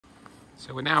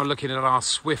So we're now looking at our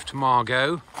Swift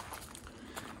Margaux.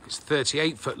 It's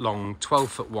 38 foot long,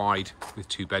 12 foot wide with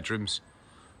 2 bedrooms,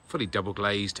 fully double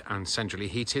glazed and centrally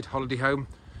heated holiday home,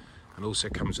 and also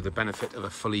comes with the benefit of a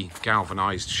fully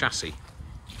galvanised chassis.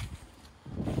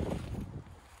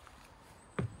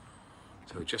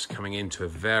 So we're just coming into a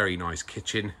very nice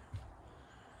kitchen.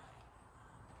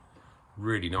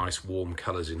 Really nice warm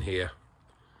colours in here.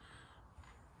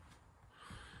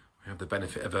 We have the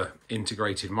benefit of an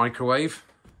integrated microwave,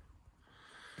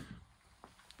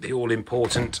 the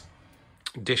all-important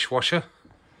dishwasher,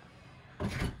 a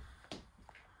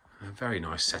very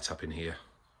nice setup in here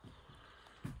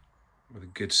with a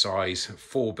good size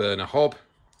 4-burner hob,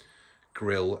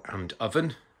 grill and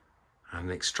oven, and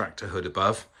an extractor hood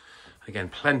above. Again,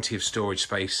 plenty of storage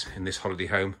space in this holiday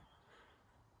home.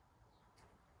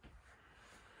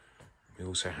 We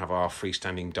also have our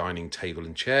freestanding dining table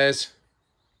and chairs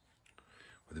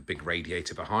with a big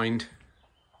radiator behind,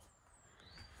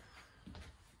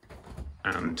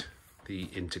 and the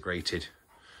integrated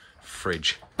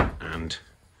fridge and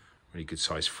really good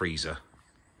size freezer.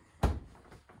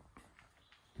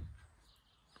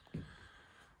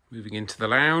 Moving into the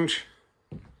lounge.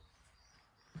 And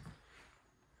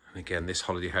again, this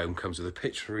holiday home comes with a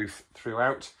pitched roof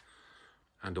throughout,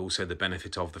 and also the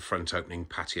benefit of the front opening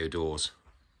patio doors.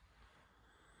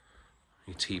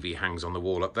 Your TV hangs on the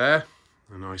wall up there,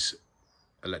 a nice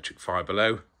electric fire below,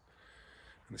 and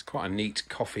there's quite a neat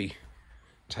coffee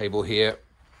table here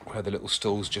where the little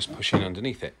stools just push in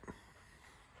underneath it.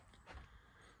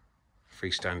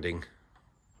 Freestanding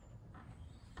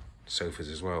sofas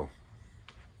as well.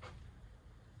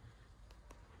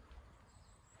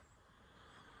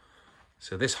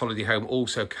 So this holiday home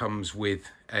also comes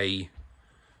with a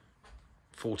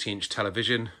 40-inch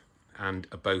television and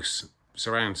a Bose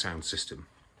surround sound system.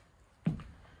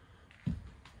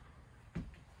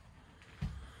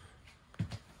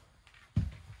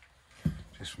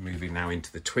 Just moving now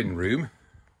into the twin room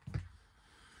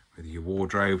with your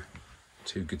wardrobe,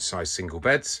 2 good sized single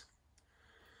beds,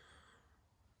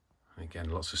 and again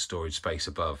lots of storage space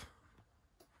above.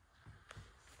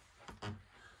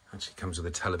 Actually comes with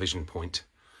a television point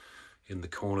in the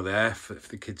corner there if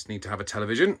the kids need to have a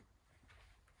television.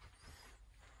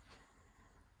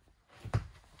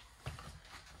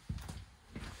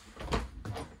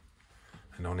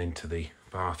 And on into the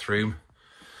bathroom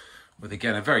with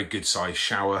again a very good sized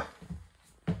shower,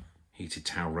 heated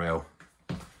towel rail,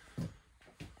 a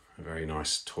very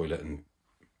nice toilet and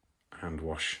hand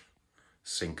wash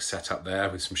sink set up there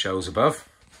with some shelves above.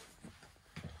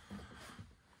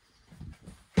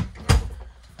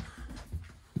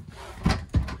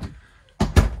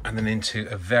 And then into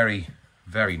a very,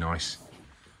 very nice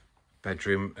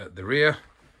bedroom at the rear.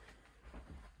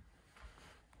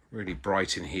 Really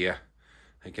bright in here.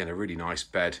 Again, a really nice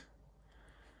bed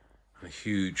and a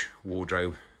huge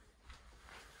wardrobe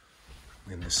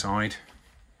in the side.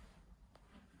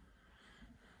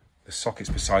 The sockets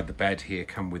beside the bed here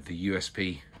come with the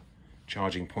USB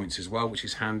charging points as well, which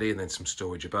is handy, and then some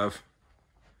storage above.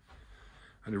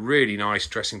 And a really nice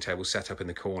dressing table set up in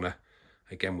the corner,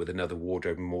 again with another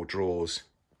wardrobe and more drawers.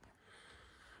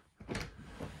 And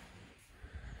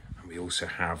we also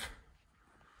have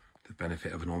the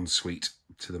benefit of an ensuite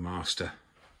to the master.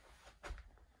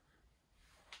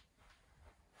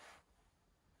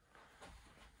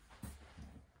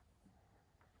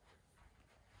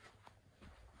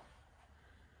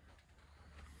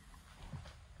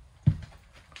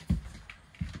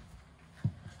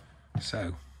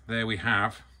 So there we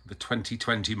have the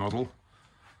 2020 model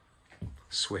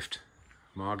Swift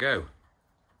Margaux.